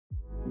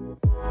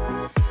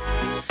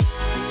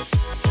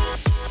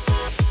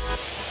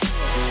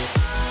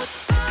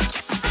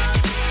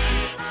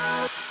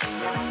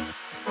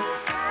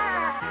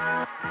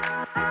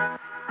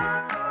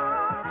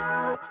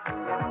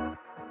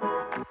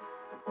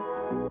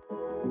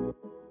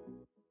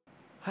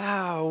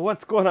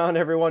What's going on,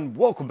 everyone?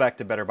 Welcome back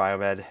to Better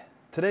Biomed.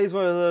 Today's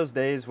one of those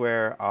days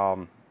where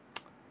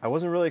I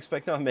wasn't really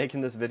expecting on making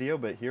this video,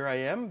 but here I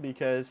am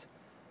because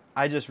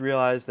I just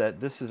realized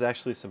that this is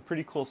actually some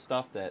pretty cool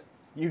stuff that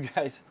you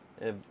guys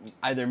have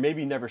either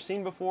maybe never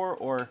seen before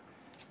or,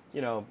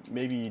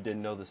 maybe you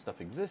didn't know this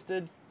stuff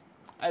existed.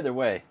 Either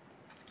way,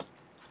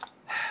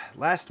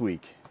 last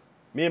week,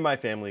 me and my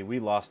family, we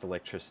lost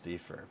electricity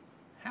for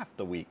half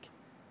the week.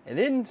 And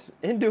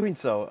in doing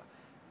so,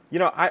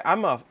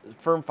 I'm a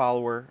firm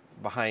follower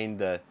behind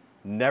the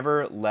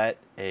never let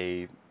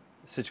a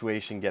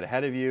situation get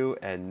ahead of you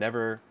and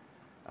never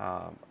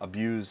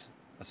abuse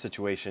a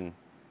situation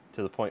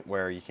to the point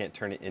where you can't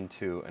turn it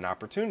into an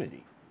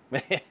opportunity.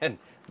 And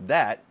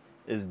that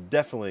is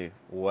definitely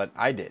what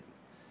I did.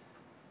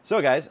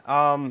 So guys,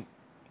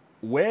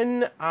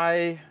 when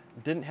I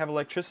didn't have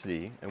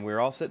electricity and we were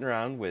all sitting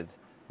around with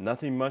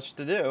nothing much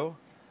to do,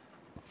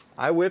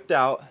 I whipped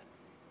out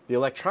the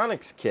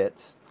electronics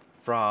kits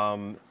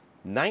from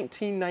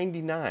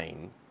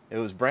 1999. It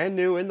was brand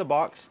new in the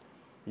box.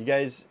 You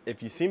guys,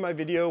 if you see my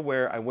video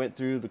where I went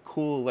through the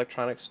cool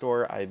electronics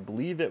store, I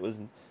believe it was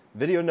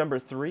video number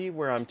 3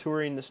 where I'm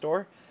touring the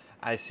store.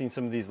 I've seen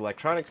some of these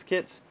electronics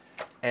kits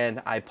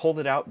and I pulled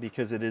it out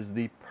because it is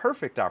the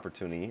perfect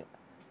opportunity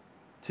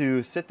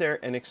to sit there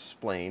and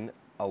explain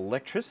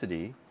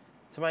electricity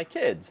to my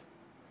kids.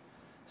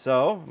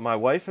 So my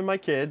wife and my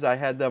kids, I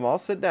had them all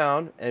sit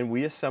down and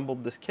we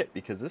assembled this kit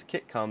because this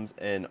kit comes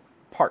in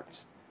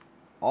parts,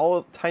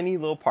 all tiny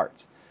little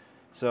parts.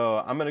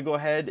 So I'm going to go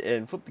ahead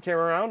and flip the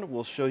camera around.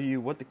 We'll show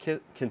you what the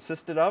kit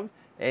consisted of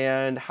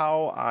and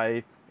how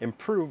I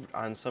improved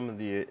on some of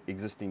the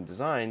existing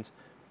designs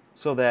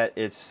so that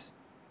it's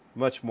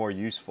much more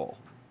useful.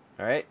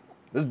 All right,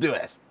 let's do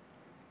this.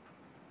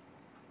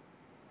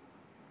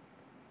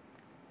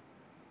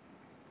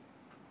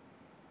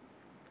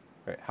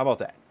 All right, how about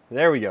that?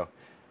 There we go.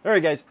 All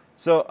right, guys.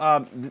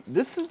 So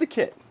this is the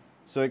kit.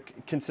 So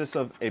it consists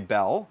of a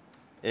bell.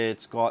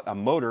 It's got a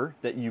motor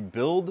that you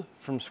build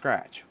from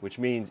scratch, which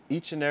means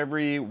each and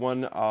every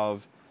one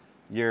of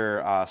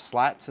your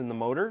slats in the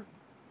motor,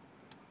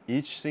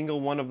 each single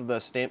one of the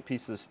stamped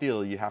pieces of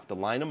steel, you have to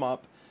line them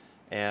up,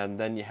 and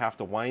then you have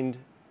to wind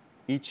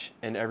each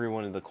and every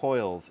one of the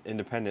coils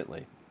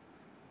independently.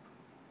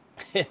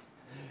 It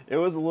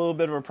was a little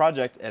bit of a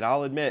project, and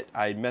I'll admit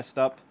I messed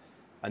up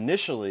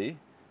initially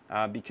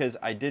because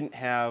I didn't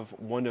have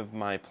one of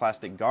my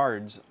plastic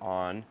guards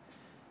on.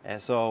 And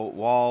so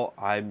while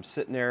I'm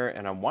sitting there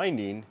and I'm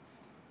winding,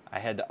 I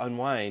had to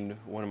unwind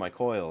one of my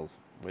coils,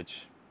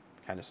 which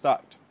kind of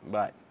sucked,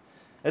 but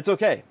it's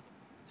okay.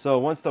 So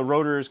once the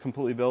rotor is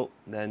completely built,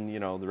 then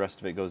the rest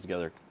of it goes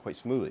together quite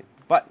smoothly.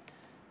 But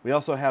we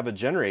also have a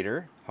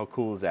generator. How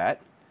cool is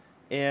that?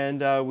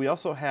 And we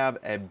also have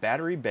a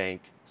battery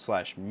bank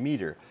 /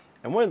 meter.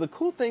 And one of the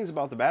cool things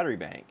about the battery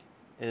bank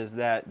is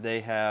that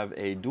they have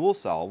a dual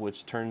cell,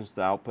 which turns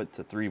the output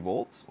to 3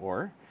 volts,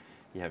 or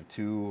you have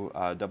 2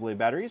 AA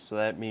batteries, so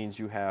that means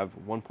you have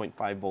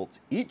 1.5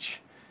 volts each.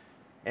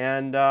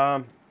 And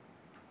that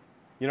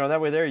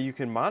way there you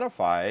can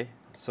modify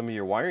some of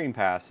your wiring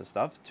paths and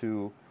stuff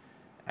to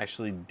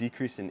actually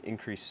decrease and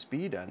increase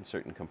speed on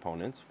certain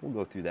components. We'll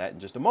go through that in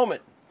just a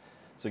moment.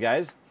 So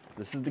guys,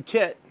 this is the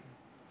kit.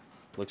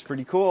 Looks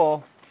pretty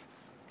cool.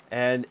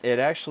 And it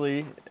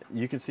actually,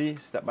 you can see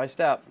step by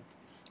step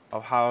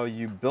of how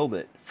you build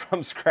it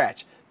from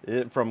scratch.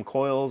 From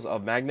coils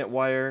of magnet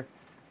wire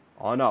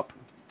on up.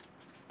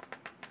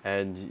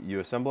 And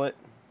you assemble it.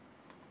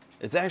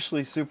 It's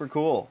actually super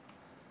cool.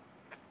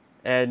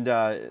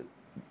 And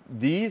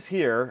these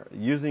here,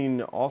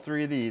 using all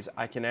 3 of these,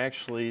 I can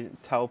actually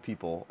tell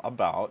people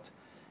about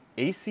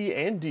AC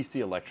and DC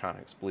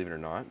electronics, believe it or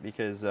not,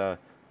 because the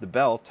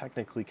bell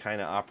technically kind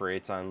of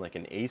operates on like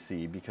an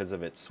AC because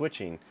of its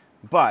switching,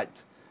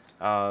 but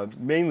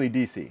mainly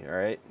DC, all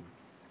right?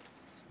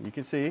 You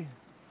can see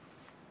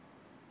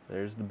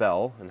there's the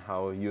bell and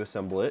how you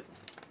assemble it.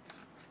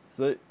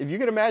 So if you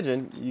can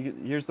imagine,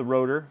 here's the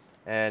rotor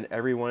and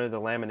every one of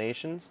the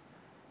laminations,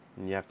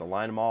 and you have to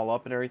line them all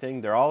up and everything.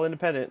 They're all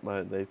independent,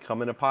 but they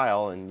come in a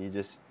pile, and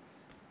you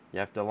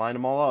have to line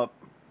them all up.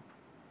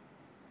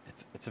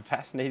 It's a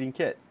fascinating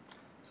kit.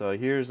 So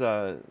here's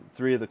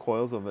 3 of the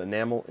coils of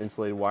enamel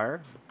insulated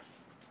wire.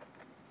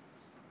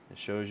 It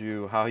shows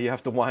you how you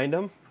have to wind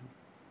them,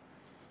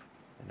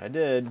 and I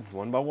did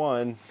one by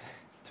one.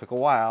 Took a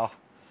while.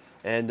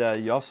 And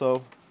you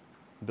also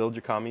build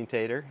your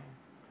commutator.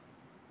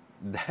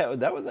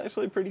 That was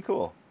actually pretty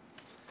cool.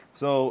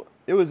 So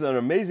it was an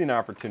amazing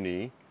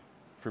opportunity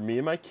for me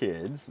and my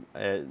kids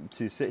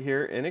to sit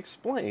here and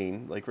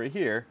explain, like right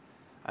here,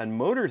 on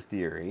motor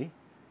theory.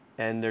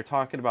 And they're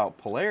talking about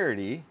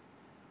polarity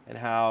and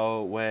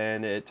how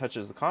when it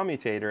touches the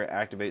commutator, it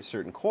activates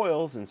certain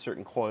coils, and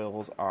certain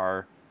coils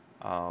are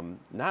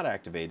not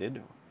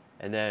activated.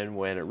 And then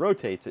when it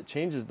rotates, it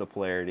changes the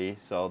polarity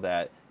so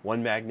that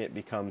one magnet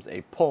becomes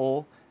a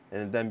pull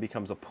and then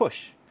becomes a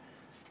push.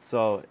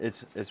 So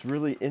it's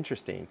really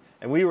interesting.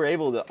 And we were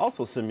able to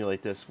also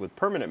simulate this with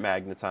permanent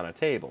magnets on a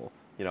table.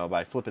 you know,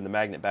 by flipping the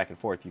magnet back and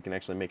forth, you can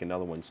actually make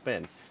another one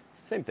spin.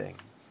 Same thing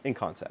in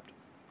concept.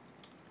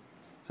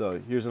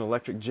 So here's an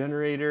electric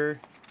generator.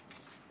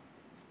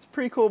 It's a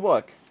pretty cool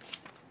book.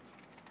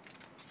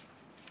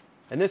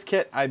 And this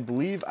kit, I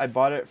believe I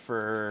bought it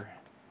for,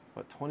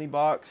 what, 20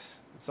 bucks?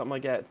 Something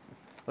like that.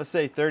 Let's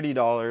say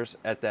 $30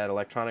 at that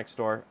electronics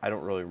store. I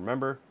don't really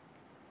remember.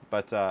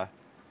 But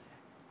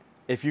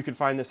if you could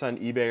find this on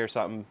eBay or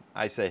something,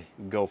 I say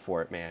go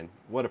for it, man.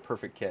 What a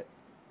perfect kit.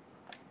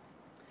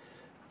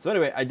 So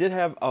anyway, I did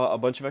have a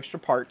bunch of extra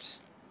parts.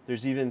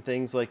 There's even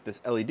things like this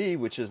LED,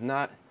 which is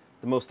not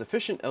the most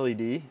efficient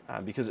LED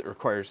because it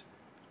requires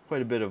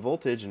quite a bit of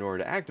voltage in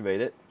order to activate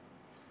it.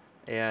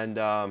 And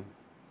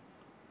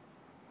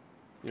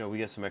you know, we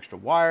get some extra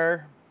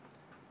wire.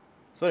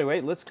 So anyway,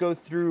 let's go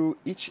through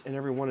each and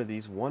every one of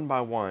these one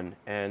by one.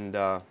 And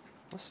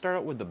let's start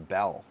out with the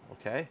bell,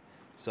 okay?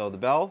 So the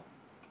bell,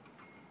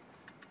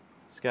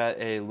 it's got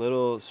a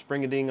little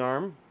spring-a-ding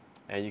arm,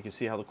 and you can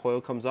see how the coil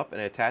comes up and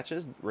it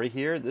attaches right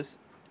here. This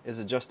is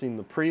adjusting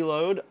the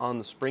preload on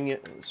the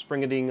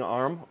spring-a-ding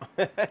arm.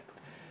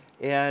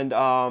 And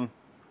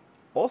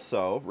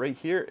also, right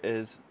here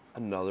is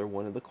another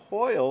one of the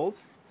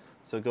coils.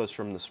 So it goes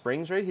from the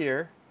springs right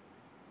here,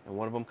 and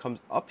one of them comes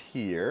up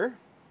here.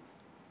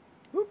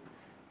 Whoop.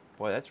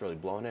 Boy, that's really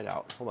blowing it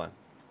out. Hold on.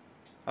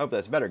 I hope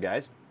that's better,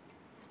 guys.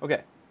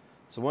 Okay,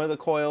 so one of the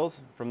coils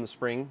from the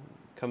spring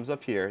comes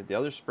up here. The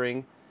other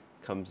spring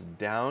comes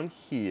down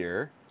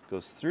here,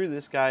 goes through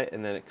this guy,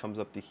 and then it comes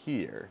up to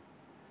here.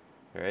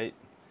 All right?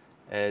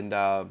 And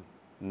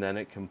then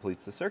it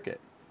completes the circuit.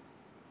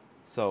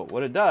 So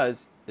what it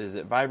does is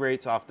it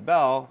vibrates off the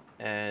bell,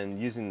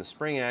 and using the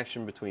spring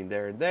action between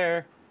there and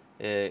there,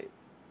 it,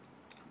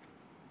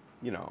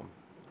 you know,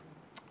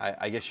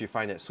 I guess you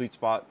find that sweet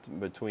spot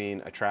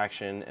between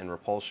attraction and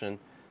repulsion,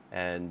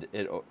 and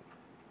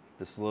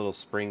this little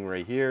spring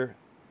right here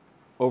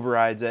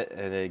overrides it,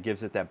 and it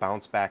gives it that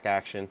bounce back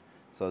action.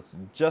 So it's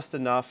just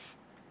enough.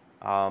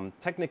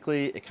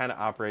 Technically, it kind of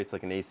operates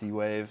like an AC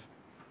wave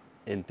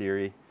in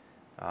theory.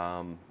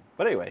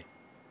 But anyway,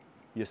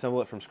 you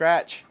assemble it from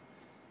scratch.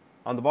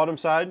 On the bottom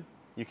side,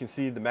 you can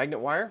see the magnet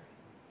wire,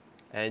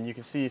 and you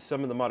can see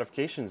some of the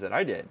modifications that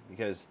I did,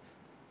 because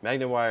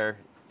magnet wire,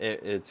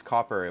 it's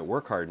copper, it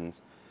work hardens.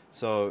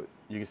 So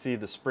you can see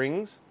the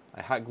springs,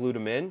 I hot glued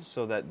them in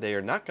so that they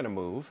are not going to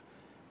move,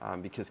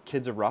 because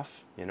kids are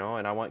rough, you know,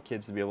 and I want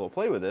kids to be able to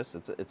play with this.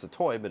 It's a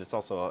toy, but it's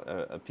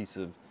also a piece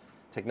of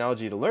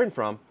technology to learn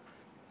from.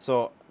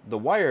 So the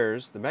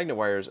wires, the magnet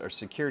wires, are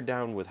secured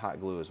down with hot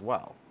glue as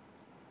well.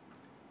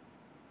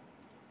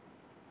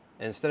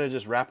 And instead of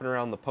just wrapping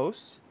around the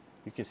posts,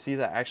 you can see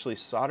that I actually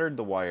soldered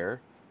the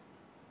wire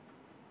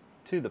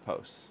to the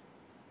posts.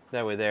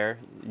 That way there,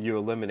 you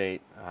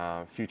eliminate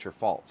future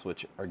faults,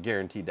 which are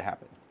guaranteed to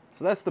happen.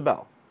 So that's the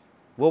bell.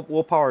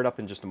 We'll power it up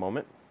in just a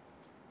moment.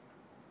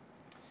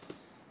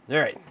 All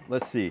right,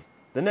 let's see.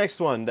 The next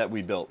one that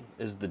we built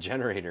is the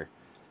generator.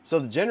 So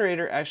the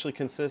generator actually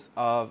consists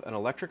of an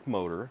electric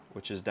motor,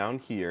 which is down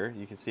here.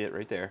 You can see it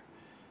right there.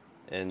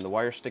 And the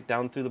wires stick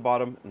down through the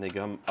bottom, and they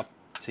come up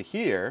to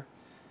here.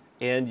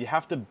 And you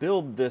have to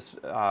build this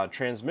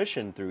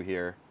transmission through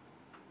here.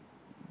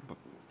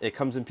 It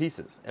comes in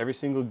pieces. Every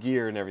single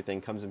gear and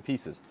everything comes in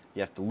pieces. You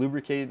have to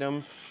lubricate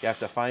them. You have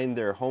to find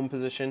their home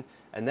position.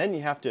 And then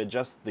you have to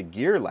adjust the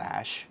gear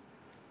lash,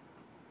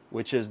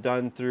 which is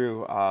done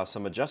through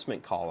some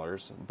adjustment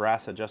collars,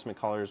 brass adjustment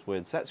collars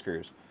with set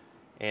screws.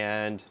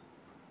 And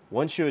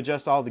once you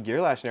adjust all the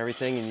gear lash and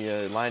everything and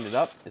you line it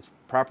up, it's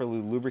properly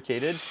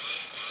lubricated,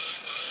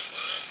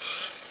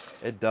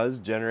 it does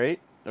generate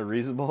a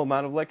reasonable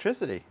amount of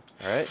electricity.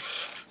 All right.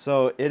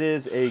 So it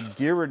is a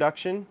gear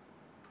reduction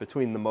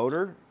between the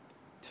motor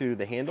to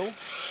the handle.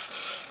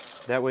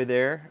 That way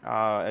there,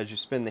 as you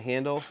spin the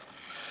handle,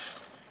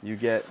 you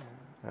get,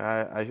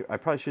 I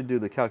probably should do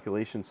the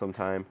calculation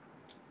sometime.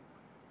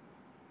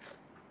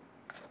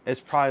 It's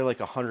probably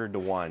like 100 to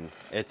 1.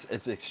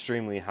 It's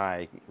extremely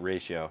high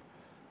ratio.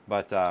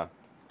 But the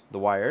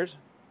wires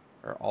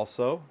are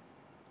also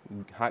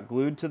hot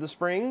glued to the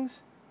springs.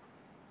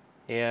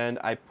 And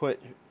I put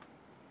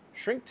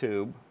shrink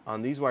tube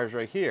on these wires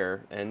right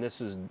here, and this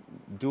is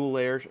dual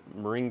layer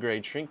marine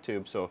grade shrink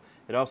tube, so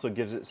it also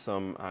gives it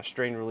some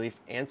strain relief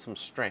and some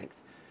strength.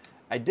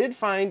 I did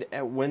find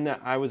when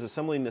I was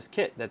assembling this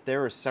kit that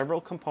there were several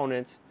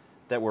components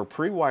that were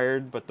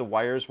pre-wired, but the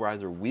wires were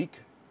either weak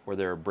or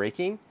they were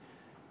breaking,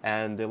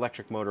 and the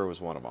electric motor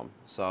was one of them.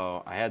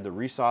 So I had to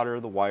resolder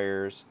the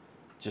wires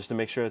just to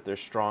make sure that they're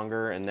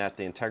stronger and that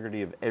the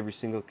integrity of every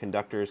single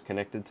conductor is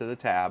connected to the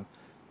tab.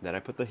 Then I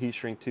put the heat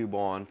shrink tube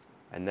on,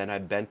 and then I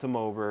bent them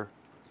over.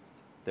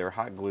 They were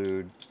hot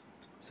glued,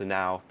 so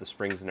now the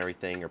springs and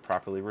everything are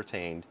properly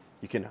retained.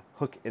 You can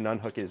hook and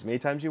unhook it as many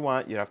times as you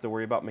want. You don't have to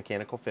worry about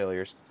mechanical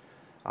failures.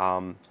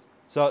 So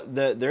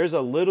there's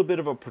a little bit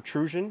of a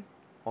protrusion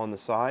on the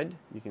side.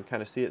 You can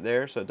kind of see it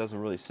there, so it doesn't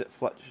really sit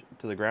flush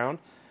to the ground.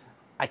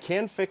 I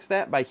can fix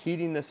that by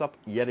heating this up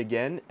yet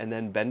again and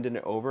then bending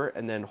it over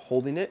and then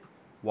holding it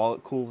while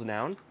it cools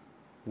down.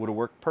 Would have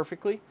worked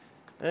perfectly.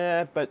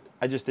 But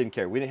I just didn't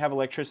care. We didn't have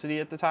electricity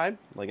at the time,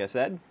 like I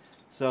said.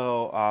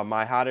 So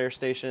my hot air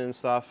station and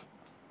stuff,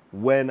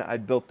 when I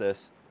built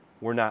this,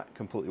 were not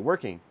completely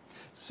working.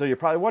 So you're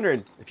probably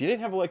wondering, if you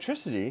didn't have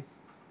electricity,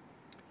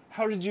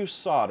 how did you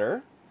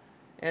solder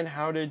and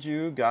how did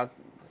you got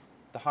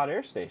the hot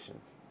air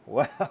station?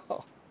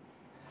 Well,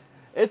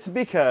 it's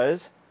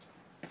because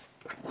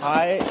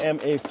I am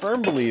a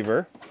firm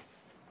believer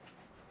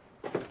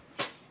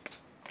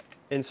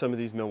in some of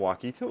these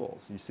Milwaukee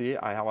tools. You see,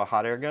 I have a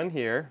hot air gun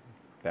here,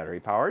 battery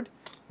powered,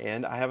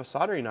 and I have a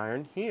soldering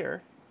iron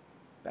here,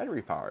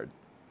 battery powered.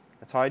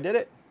 That's how I did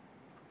it.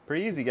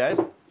 Pretty easy, guys.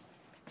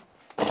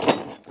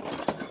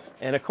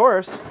 And of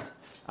course,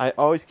 I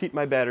always keep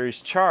my batteries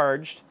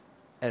charged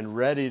and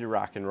ready to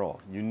rock and roll.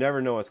 You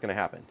never know what's going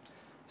to happen.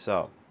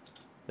 So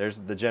there's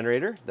the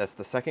generator. That's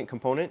the second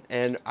component.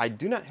 And I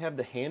do not have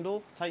the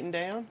handle tightened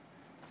down.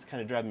 It's kind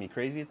of driving me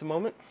crazy at the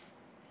moment.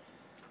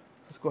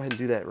 Let's go ahead and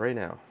do that right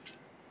now.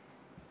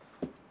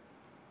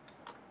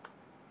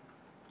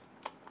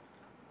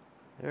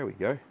 There we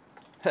go.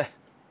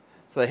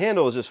 So the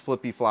handle is just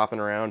flippy flopping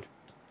around.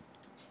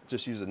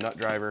 Just use a nut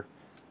driver,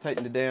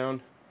 tighten it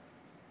down.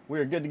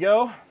 We're good to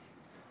go.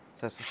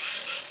 That's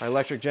my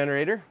electric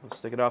generator. We'll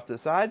stick it off to the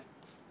side.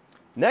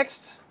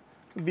 Next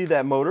would be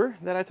that motor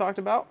that I talked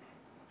about.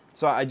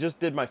 So I just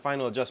did my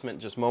final adjustment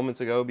just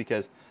moments ago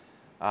because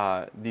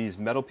these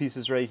metal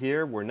pieces right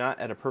here were not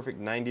at a perfect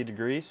 90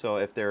 degrees. So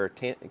if they're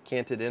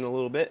canted in a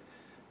little bit,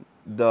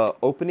 the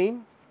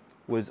opening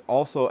was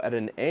also at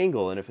an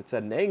angle. And if it's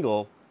at an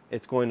angle,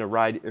 it's going to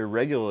ride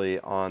irregularly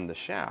on the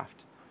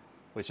shaft,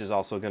 which is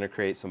also going to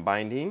create some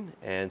binding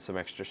and some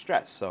extra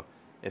stress. So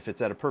if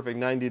it's at a perfect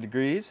 90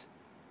 degrees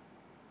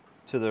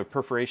to the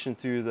perforation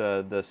through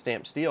the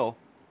stamped steel,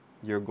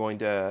 you're going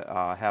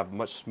to have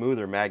much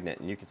smoother magnet,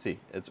 and you can see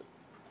it's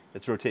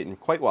rotating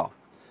quite well.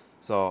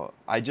 So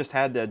I just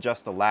had to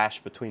adjust the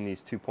lash between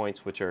these 2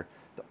 points, which are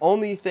the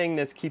only thing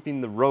that's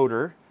keeping the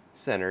rotor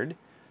centered.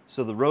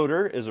 So the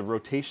rotor is a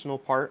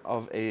rotational part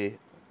of an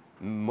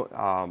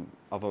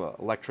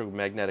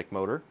electromagnetic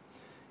motor,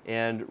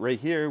 and right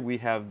here we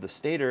have the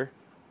stator,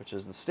 which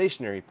is the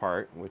stationary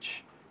part,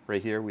 which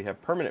right here we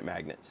have permanent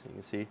magnets. You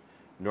can see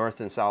north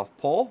and south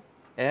pole,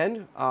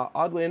 and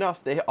oddly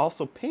enough, they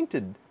also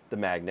painted the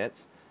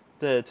magnets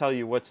to tell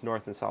you what's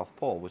north and south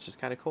pole, which is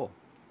kind of cool.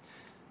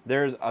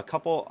 There's a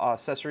couple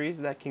accessories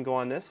that can go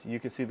on this. You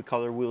can see the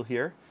color wheel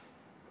here,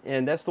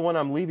 and that's the one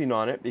I'm leaving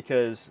on it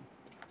because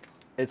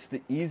it's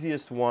the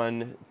easiest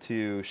one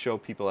to show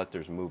people that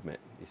there's movement.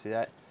 You see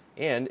that?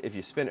 And if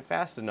you spin it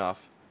fast enough,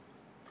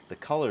 the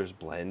colors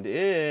blend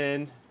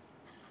in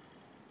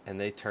and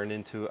they turn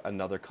into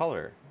another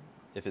color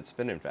if it's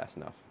spinning fast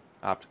enough.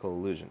 Optical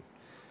illusion.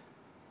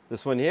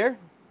 This one here,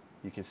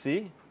 you can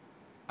see,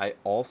 I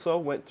also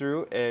went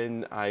through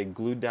and I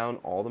glued down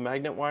all the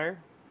magnet wire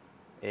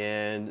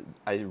and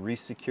I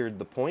resecured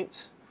the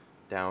points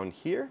down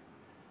here.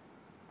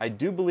 I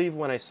do believe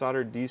when I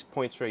soldered these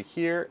points right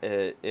here,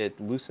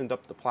 it loosened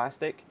up the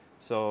plastic.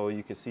 So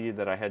you can see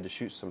that I had to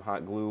shoot some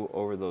hot glue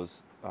over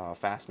those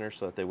fasteners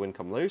so that they wouldn't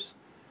come loose.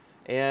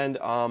 And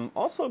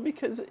also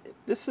because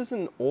this is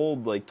an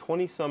old, like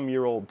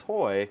 20-some-year-old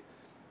toy,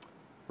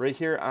 right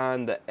here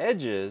on the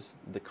edges,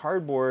 the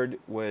cardboard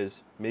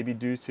was maybe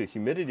due to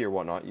humidity or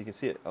whatnot. You can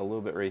see it a little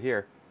bit right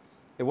here.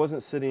 It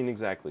wasn't sitting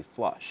exactly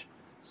flush.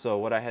 So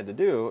what I had to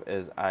do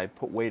is I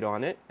put weight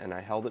on it and I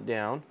held it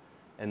down,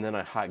 and then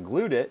I hot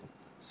glued it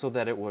so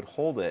that it would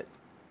hold it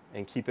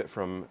and keep it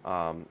from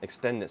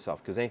extending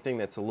itself. Because anything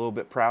that's a little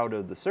bit proud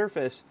of the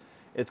surface,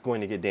 it's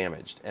going to get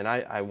damaged. And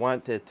I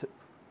want it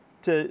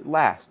to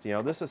last. You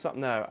know, this is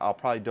something that I'll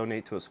probably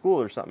donate to a school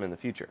or something in the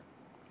future.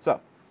 So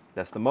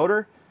that's the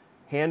motor,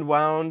 hand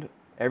wound.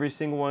 Every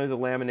single one of the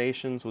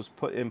laminations was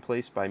put in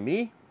place by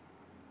me.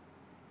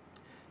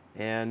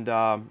 And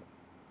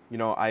you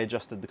know, I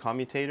adjusted the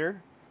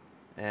commutator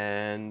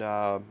and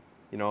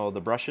you know,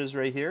 the brushes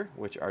right here,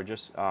 which are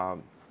just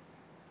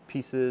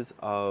pieces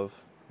of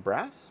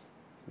brass.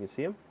 You can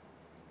see them.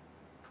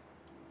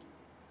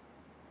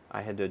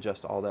 I had to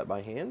adjust all that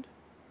by hand.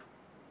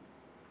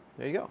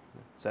 There you go.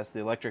 So that's the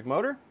electric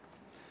motor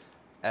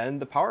and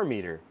the power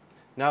meter.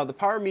 Now the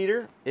power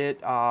meter,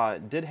 it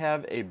did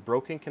have a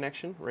broken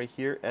connection right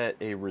here at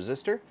a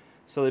resistor.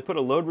 So they put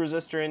a load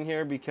resistor in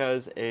here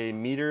because a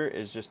meter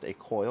is just a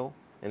coil,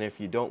 and if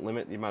you don't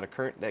limit the amount of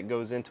current that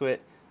goes into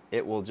it,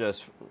 it will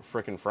just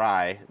frickin'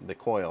 fry the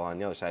coil on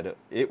the other side.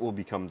 It will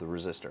become the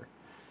resistor.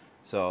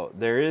 So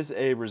there is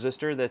a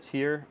resistor that's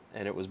here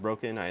and it was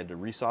broken. I had to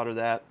resolder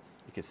that.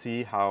 You can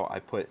see how I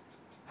put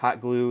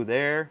hot glue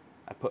there.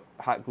 I put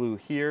hot glue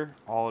here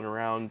all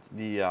around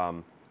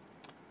the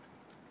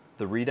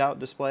readout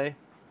display.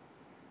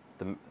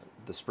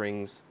 The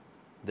springs,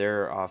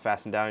 they're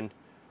fastened down.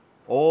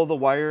 All the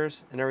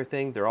wires and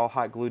everything, they're all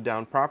hot glued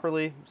down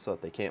properly so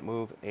that they can't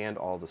move, and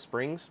all the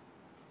springs.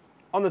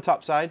 On the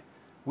top side,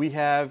 we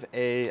have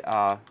a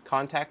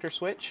contactor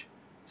switch.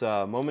 It's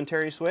a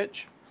momentary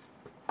switch.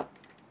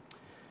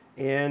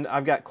 And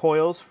I've got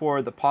coils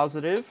for the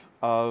positive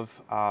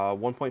of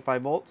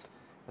 1.5 volts,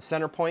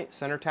 a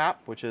center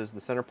tap, which is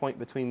the center point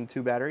between the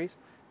two batteries.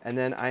 And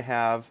then I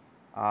have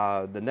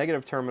the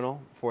negative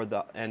terminal for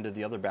the end of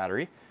the other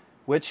battery,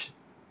 which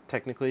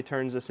technically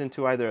turns this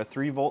into either a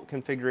 3-volt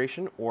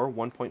configuration or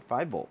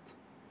 1.5 volts.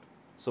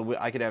 So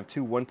I could have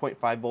two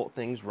 1.5 volt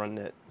things running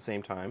at the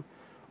same time,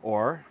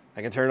 or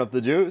I can turn up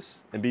the juice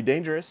and be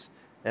dangerous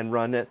and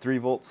run at 3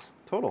 volts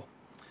total.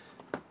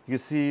 You can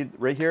see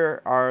right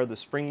here are the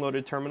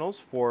spring-loaded terminals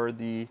for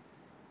the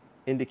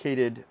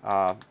indicated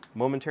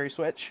momentary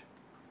switch.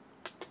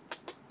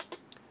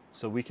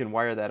 So we can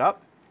wire that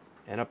up.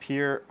 And up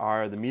here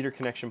are the meter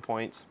connection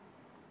points.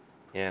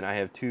 And I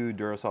have 2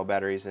 Duracell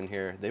batteries in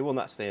here. They will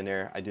not stay in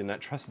there. I do not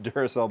trust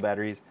Duracell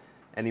batteries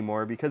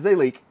anymore because they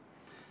leak.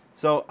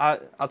 So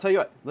I'll tell you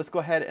what, let's go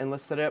ahead and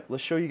let's set it up.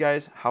 Let's show you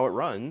guys how it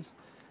runs.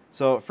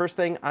 So first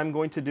thing I'm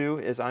going to do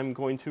is I'm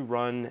going to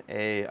run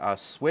a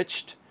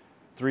switched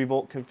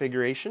 3-volt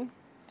configuration.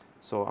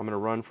 So I'm going to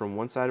run from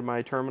one side of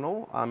my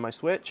terminal on my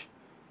switch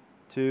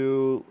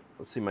to,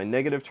 let's see, my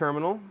negative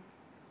terminal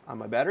on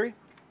my battery.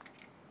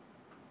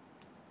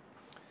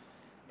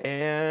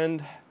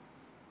 And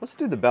let's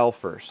do the bell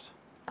first.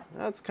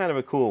 That's kind of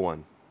a cool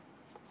one.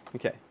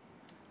 Okay,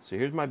 so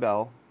here's my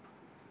bell.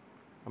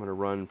 I'm going to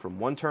run from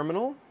one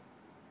terminal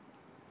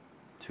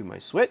to my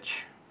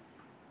switch.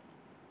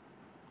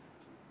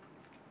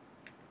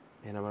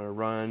 And I'm going to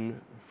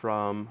run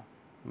from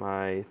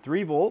my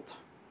 3-volt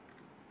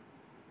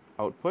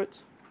output,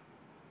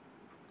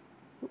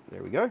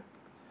 there we go,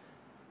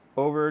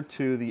 over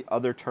to the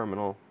other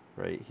terminal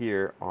right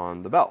here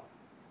on the bell.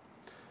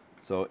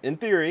 So in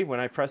theory, when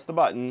I press the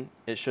button,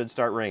 it should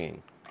start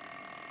ringing.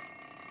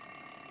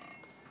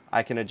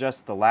 I can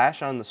adjust the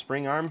lash on the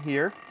spring arm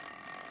here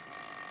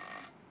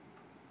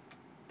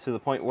to the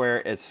point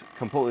where it's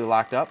completely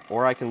locked up,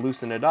 or I can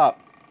loosen it up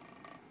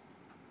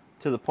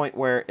to the point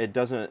where it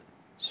doesn't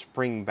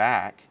spring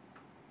back.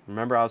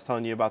 Remember I was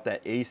telling you about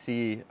that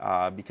AC,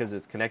 because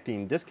it's connecting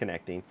and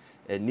disconnecting,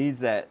 it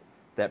needs that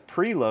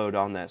preload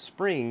on that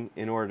spring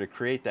in order to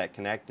create that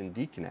connect and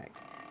deconnect.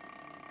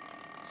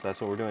 So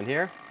that's what we're doing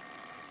here.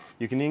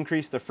 You can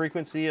increase the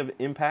frequency of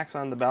impacts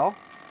on the bell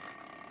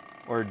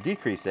or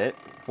decrease it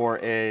for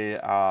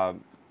a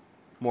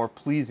more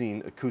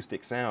pleasing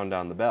acoustic sound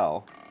on the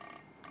bell.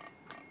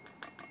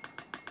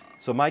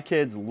 So my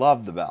kids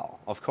love the bell,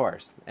 of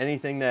course.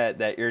 Anything that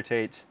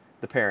irritates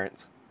the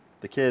parents,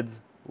 the kids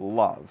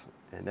love,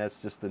 and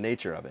that's just the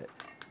nature of it.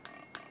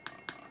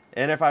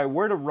 And if I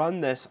were to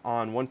run this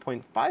on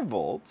 1.5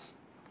 volts,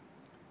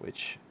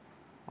 which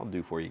I'll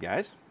do for you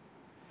guys,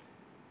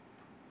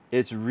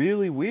 it's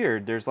really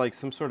weird. There's like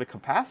some sort of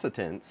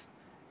capacitance,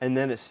 and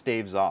then it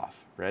staves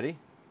off. Ready?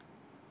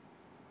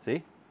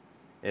 See?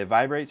 It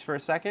vibrates for a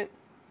second,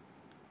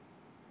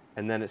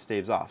 and then it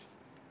staves off.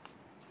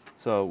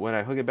 So when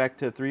I hook it back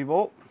to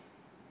 3-volt,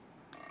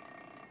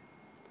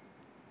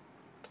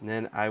 and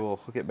then I will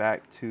hook it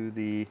back to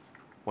the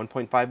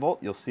 1.5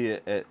 volt, you'll see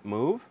it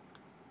move,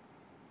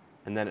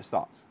 and then it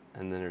stops,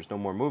 and then there's no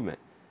more movement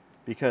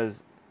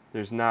because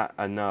there's not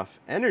enough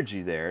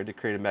energy there to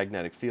create a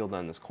magnetic field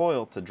on this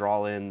coil to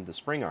draw in the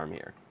spring arm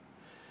here.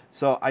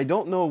 So I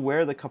don't know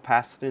where the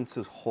capacitance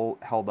is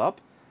held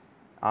up,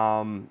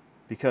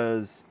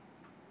 because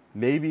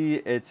maybe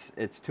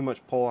it's too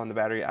much pull on the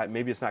battery.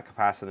 Maybe it's not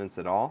capacitance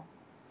at all.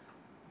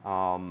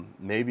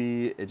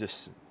 Maybe it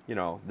just, you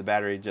know, the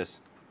battery just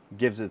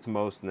gives its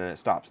most and then it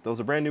stops. Those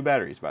are brand new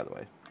batteries, by the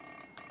way.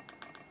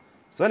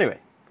 So anyway,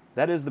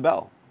 that is the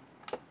bell.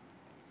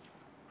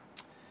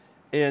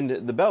 And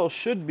the bell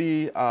should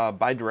be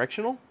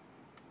bidirectional,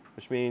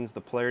 which means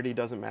the polarity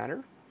doesn't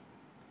matter.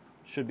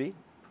 Should be.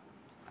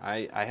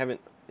 I haven't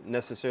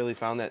necessarily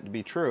found that to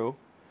be true,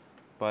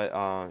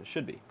 but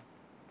should be.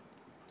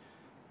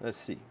 Let's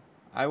see.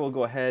 I will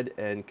go ahead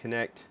and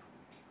connect.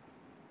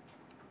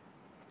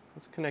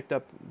 Let's connect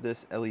up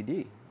this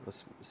LED.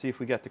 Let's see if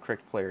we got the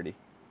correct polarity.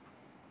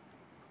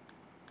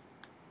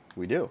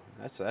 We do.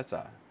 That's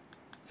a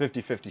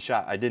 50-50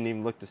 shot. I didn't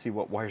even look to see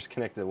what wires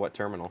connected to what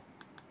terminal.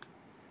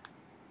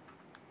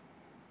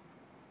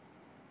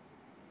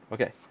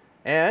 Okay,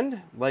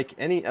 and like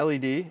any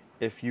LED,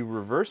 if you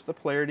reverse the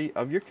polarity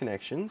of your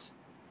connections,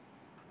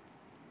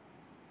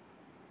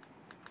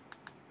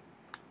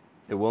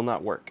 it will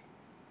not work.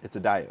 It's a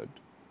diode.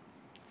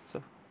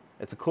 So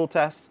it's a cool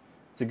test.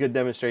 It's a good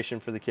demonstration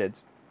for the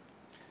kids.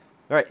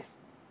 All right,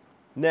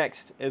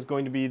 next is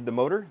going to be the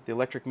motor, the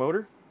electric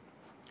motor.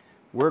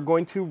 We're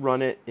going to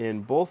run it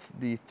in both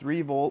the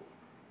 3-volt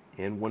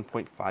and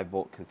 1.5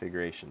 volt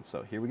configuration.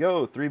 So here we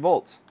go, 3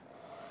 volts.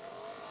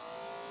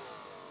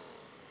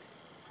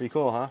 Pretty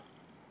cool, huh?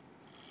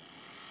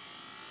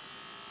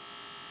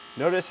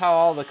 Notice how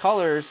all the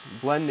colors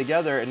blend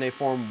together and they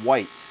form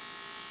white.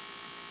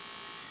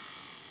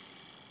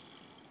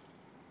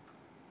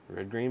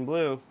 Red, green,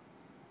 blue.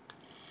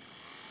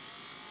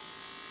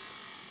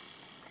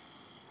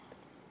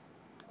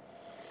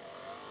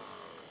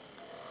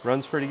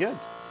 Runs pretty good.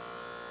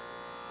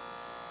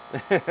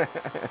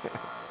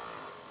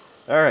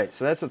 All right,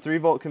 so that's a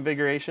 3-volt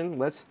configuration.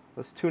 Let's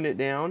tune it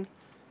down.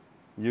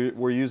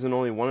 We're using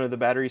only one of the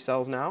battery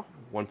cells now.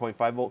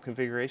 1.5 volt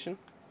configuration.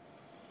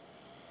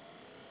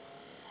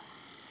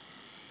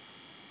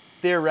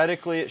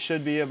 Theoretically, it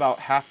should be about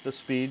half the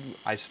speed.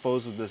 I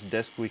suppose with this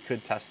disc, we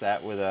could test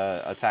that with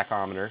a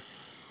tachometer.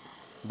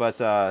 But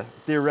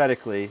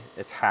theoretically,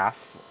 it's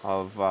half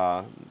of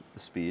the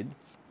speed.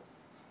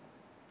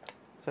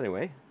 So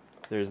anyway,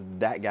 there's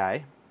that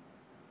guy.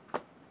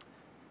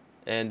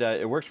 And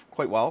it works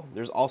quite well.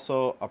 There's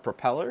also a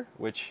propeller,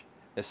 which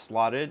is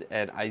slotted,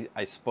 and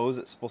I suppose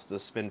it's supposed to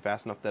spin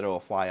fast enough that it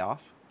will fly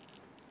off.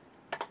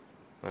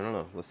 I don't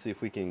know. Let's see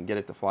if we can get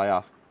it to fly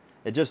off.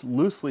 It just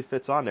loosely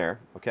fits on there,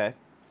 okay?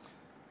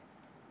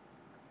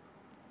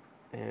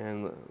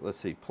 And let's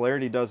see.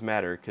 Polarity does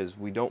matter because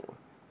we don't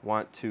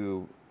want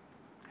to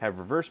have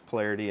reverse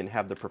polarity and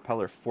have the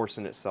propeller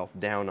forcing itself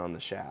down on the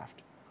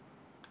shaft.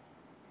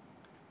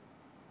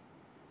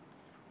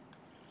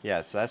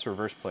 Yeah, so that's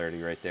reverse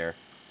polarity right there.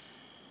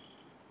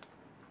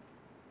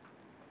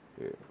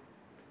 Here.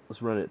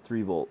 Let's run it at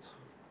 3 volts.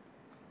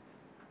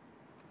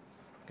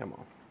 Come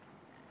on.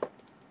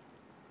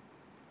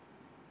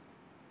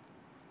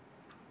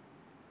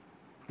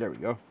 There we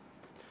go.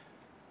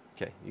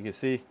 Okay, you can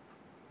see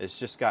it's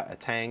just got a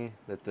tang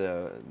that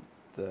the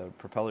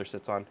propeller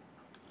sits on.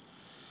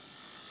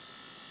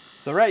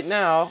 So right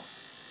now,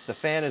 the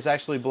fan is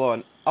actually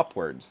blowing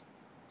upwards.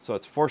 So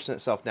it's forcing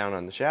itself down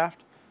on the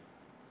shaft.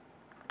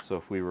 So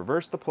if we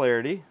reverse the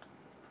polarity,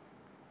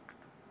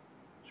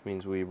 which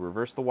means we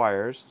reverse the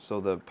wires,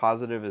 so the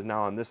positive is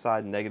now on this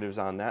side, negative's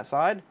on that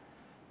side.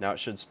 Now it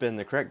should spin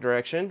the correct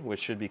direction, which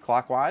should be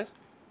clockwise.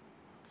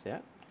 See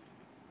that?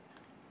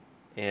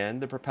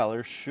 And the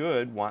propeller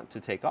should want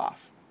to take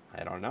off.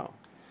 I don't know.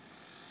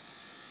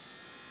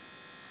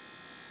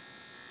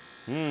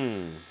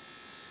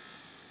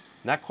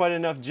 Not quite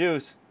enough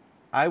juice.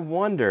 I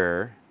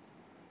wonder,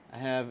 I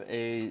have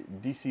a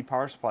DC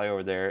power supply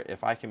over there,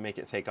 if I can make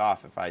it take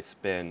off if I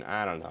spin,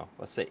 I don't know,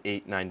 let's say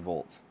 8-9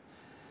 volts.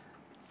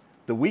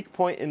 The weak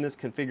point in this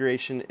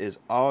configuration is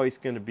always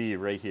going to be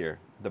right here,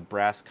 the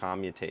brass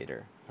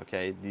commutator.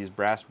 Okay, these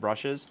brass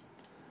brushes,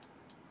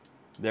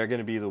 they're going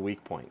to be the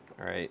weak point.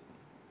 All right,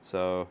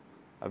 so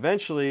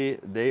eventually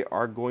they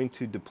are going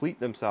to deplete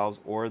themselves,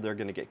 or they're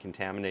going to get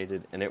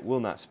contaminated, and it will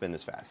not spin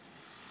as fast.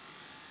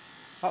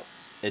 Oh,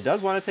 it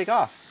does want to take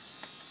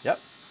off. Yep,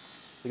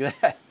 look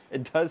at that.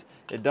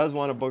 It does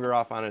want to booger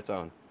off on its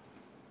own.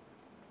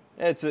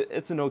 It's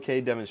an okay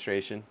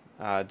demonstration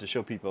to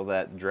show people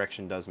that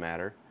direction does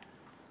matter.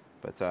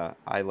 But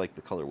I like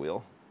the color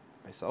wheel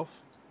myself.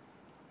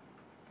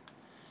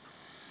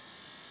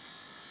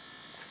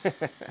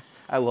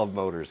 I love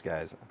motors,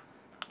 guys.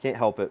 Can't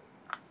help it.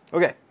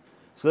 Okay,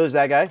 so there's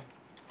that guy.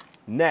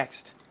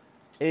 Next,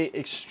 a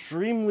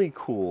extremely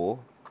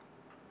cool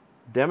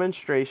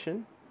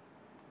demonstration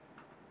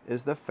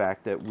is the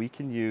fact that we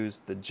can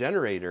use the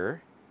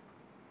generator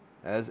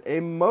as a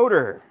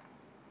motor.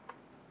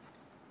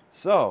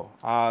 So,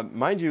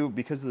 mind you,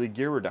 because of the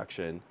gear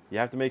reduction, you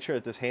have to make sure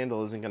that this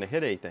handle isn't going to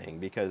hit anything,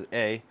 because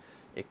A,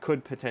 it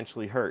could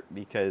potentially hurt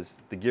because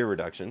the gear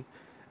reduction,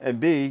 and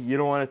B, you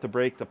don't want it to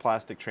break the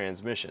plastic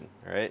transmission,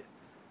 all right?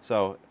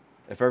 So,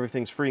 if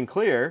everything's free and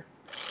clear,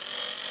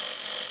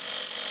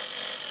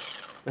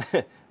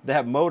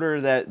 that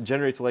motor that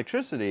generates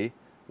electricity,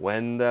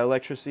 when the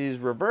electricity is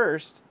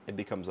reversed, it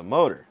becomes a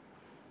motor.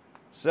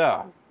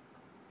 So,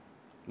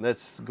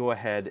 let's go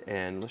ahead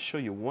and let's show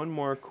you one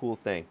more cool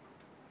thing.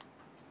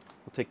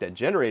 We'll take that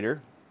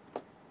generator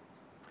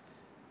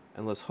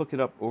and let's hook it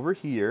up over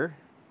here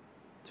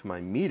to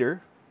my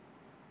meter,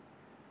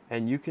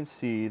 and you can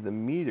see the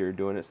meter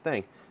doing its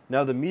thing.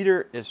 Now the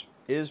meter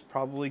is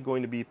probably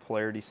going to be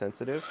polarity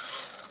sensitive.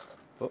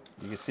 Oh,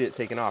 you can see it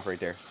taking off right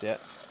there. See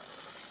it?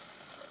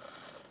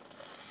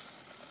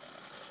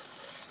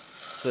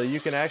 So you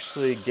can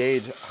actually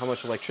gauge how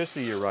much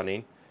electricity you're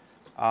running.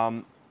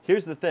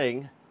 Here's the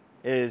thing,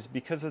 is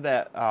because of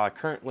that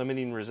current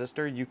limiting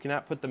resistor, you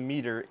cannot put the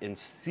meter in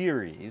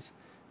series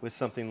with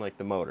something like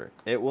the motor.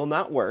 It will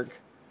not work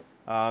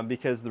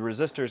because the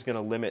resistor is going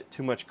to limit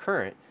too much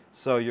current.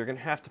 So you're going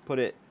to have to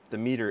put the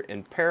meter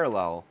in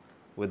parallel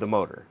with the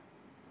motor.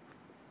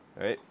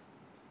 All right.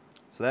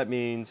 So that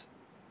means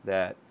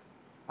that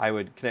I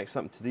would connect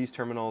something to these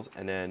terminals,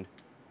 and then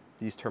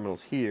these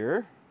terminals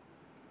here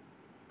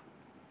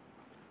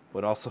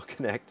would also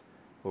connect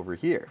over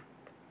here.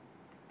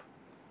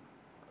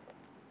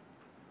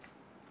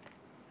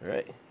 All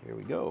right, here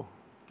we go.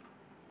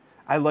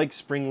 I like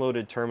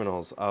spring-loaded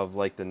terminals of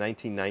like the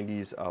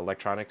 1990s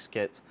electronics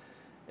kits.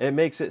 It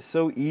makes it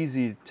so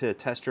easy to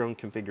test your own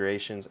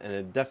configurations, and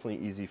it's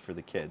definitely easy for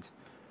the kids.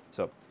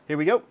 So here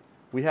we go.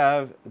 We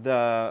have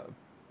the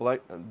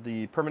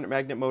permanent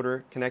magnet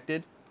motor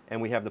connected,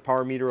 and we have the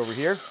power meter over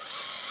here.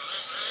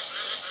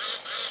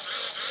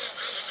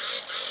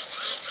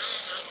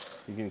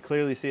 You can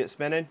clearly see it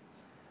spinning.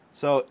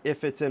 So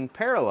if it's in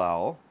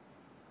parallel,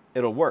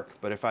 it'll work.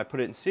 But if I put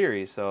it in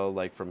series, so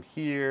like from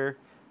here,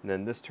 and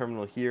then this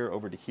terminal here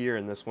over to here,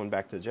 and this one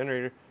back to the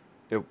generator,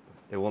 it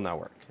will not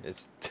work.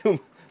 It's too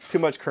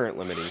much current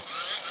limiting.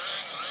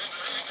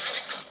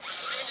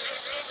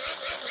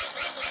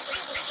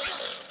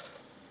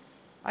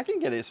 I can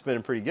get it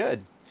spinning pretty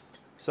good.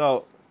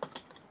 So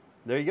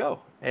there you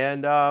go.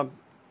 And I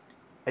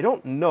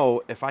don't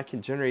know if I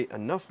can generate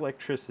enough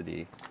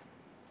electricity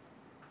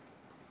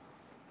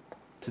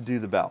to do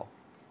the bell.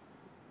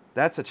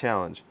 That's a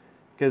challenge,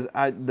 because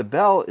the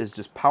bell is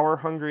just power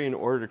hungry in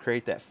order to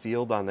create that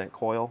field on that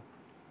coil.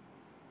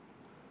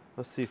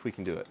 Let's see if we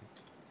can do it.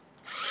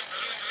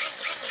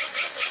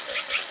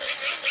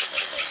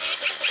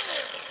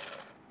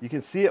 You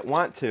can see it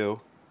want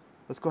to.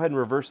 Let's go ahead and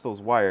reverse those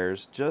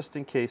wires just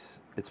in case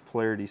it's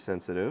polarity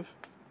sensitive.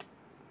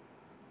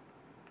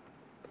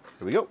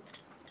 Here we go.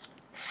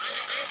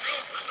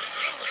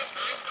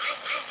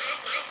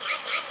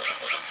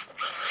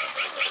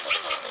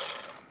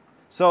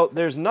 So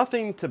there's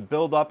nothing to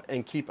build up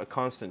and keep a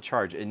constant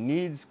charge. It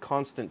needs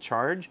constant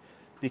charge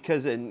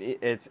because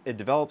it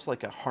develops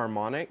like a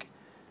harmonic,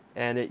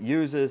 and it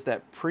uses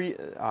that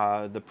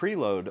the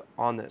preload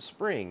on that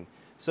spring.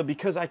 So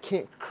because I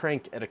can't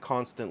crank at a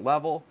constant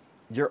level,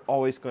 you're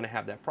always going to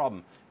have that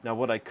problem. Now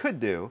what I could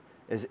do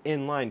is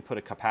inline put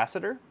a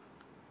capacitor,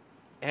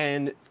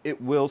 and it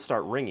will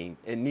start ringing.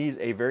 It needs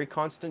a very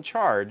constant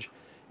charge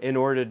in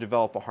order to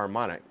develop a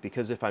harmonic,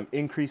 because if I'm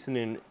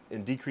increasing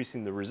and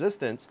decreasing the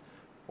resistance,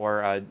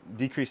 or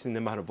decreasing the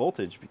amount of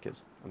voltage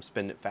because I'm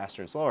spinning it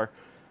faster and slower,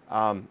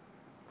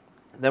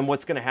 then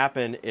what's going to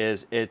happen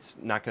is it's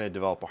not going to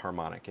develop a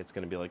harmonic. It's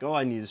going to be like, oh,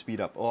 I need to speed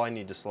up. Oh, I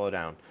need to slow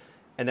down.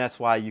 And that's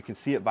why you can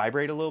see it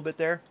vibrate a little bit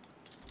there.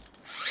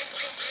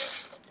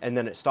 And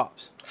then it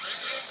stops.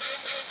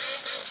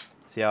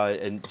 See how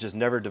it just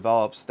never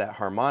develops that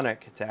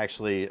harmonic to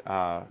actually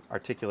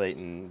articulate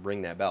and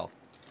ring that bell.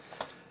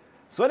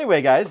 So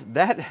anyway, guys,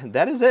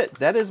 that is it.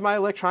 That is my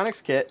electronics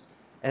kit.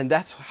 And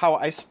that's how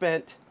I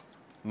spent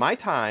my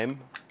time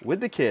with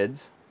the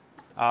kids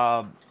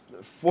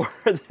for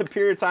the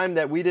period of time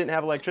that we didn't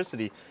have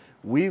electricity.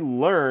 We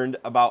learned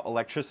about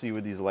electricity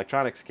with these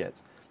electronics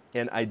kits.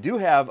 And I do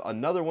have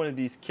another one of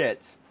these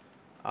kits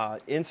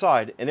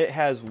inside, and it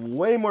has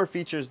way more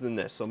features than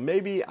this. So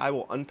maybe I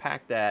will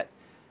unpack that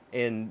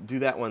and do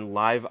that one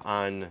live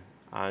on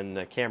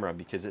camera,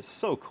 because it's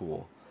so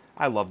cool.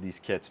 I love these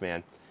kits,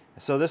 man.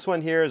 So this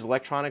one here is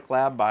Electronic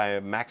Lab by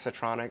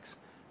Maxitronix.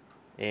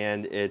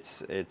 And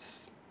it's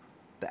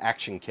the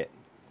action kit.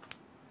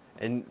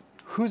 And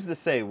who's to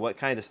say what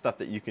kind of stuff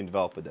that you can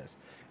develop with this?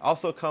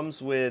 Also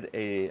comes with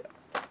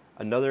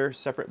another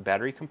separate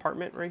battery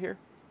compartment right here.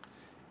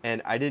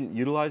 And I didn't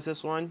utilize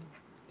this one.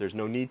 There's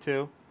no need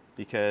to,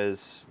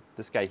 because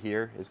this guy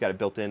here has got it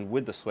built in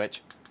with the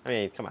switch. I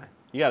mean, come on,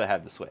 you gotta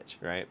have the switch,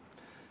 right?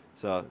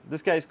 So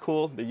this guy's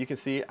cool, but you can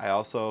see I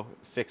also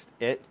fixed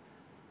it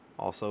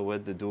also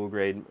with the dual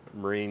grade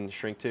marine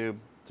shrink tube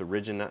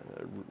to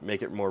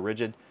make it more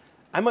rigid.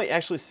 I might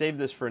actually save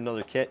this for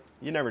another kit.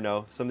 You never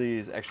know. Some of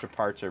these extra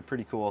parts are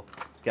pretty cool.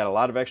 Got a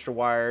lot of extra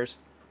wires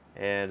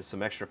and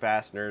some extra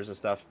fasteners and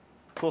stuff.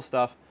 Cool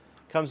stuff.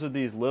 Comes with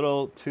these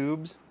little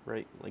tubes,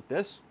 right, like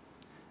this.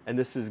 And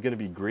this is going to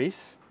be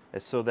grease,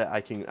 so that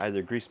I can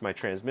either grease my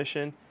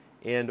transmission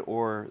and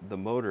or the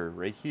motor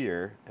right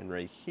here and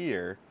right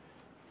here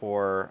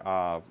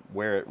for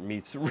where it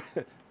meets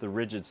the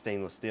rigid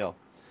stainless steel.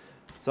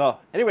 So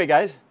anyway,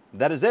 guys,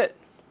 that is it.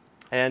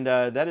 And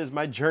that is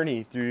my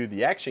journey through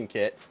the action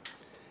kit.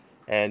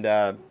 And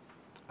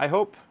I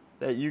hope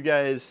that you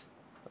guys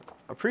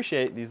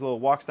appreciate these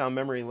little walks down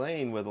memory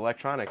lane with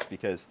electronics,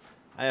 because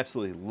I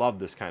absolutely love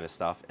this kind of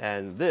stuff.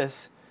 And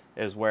this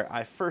is where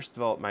I first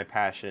developed my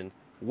passion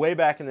way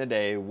back in the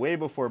day, way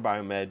before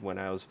Biomed, when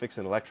I was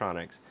fixing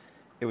electronics.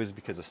 It was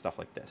because of stuff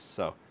like this.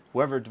 So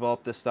whoever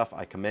developed this stuff,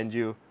 I commend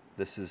you.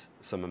 This is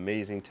some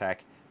amazing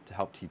tech to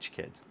help teach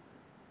kids.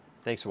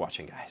 Thanks for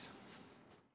watching, guys.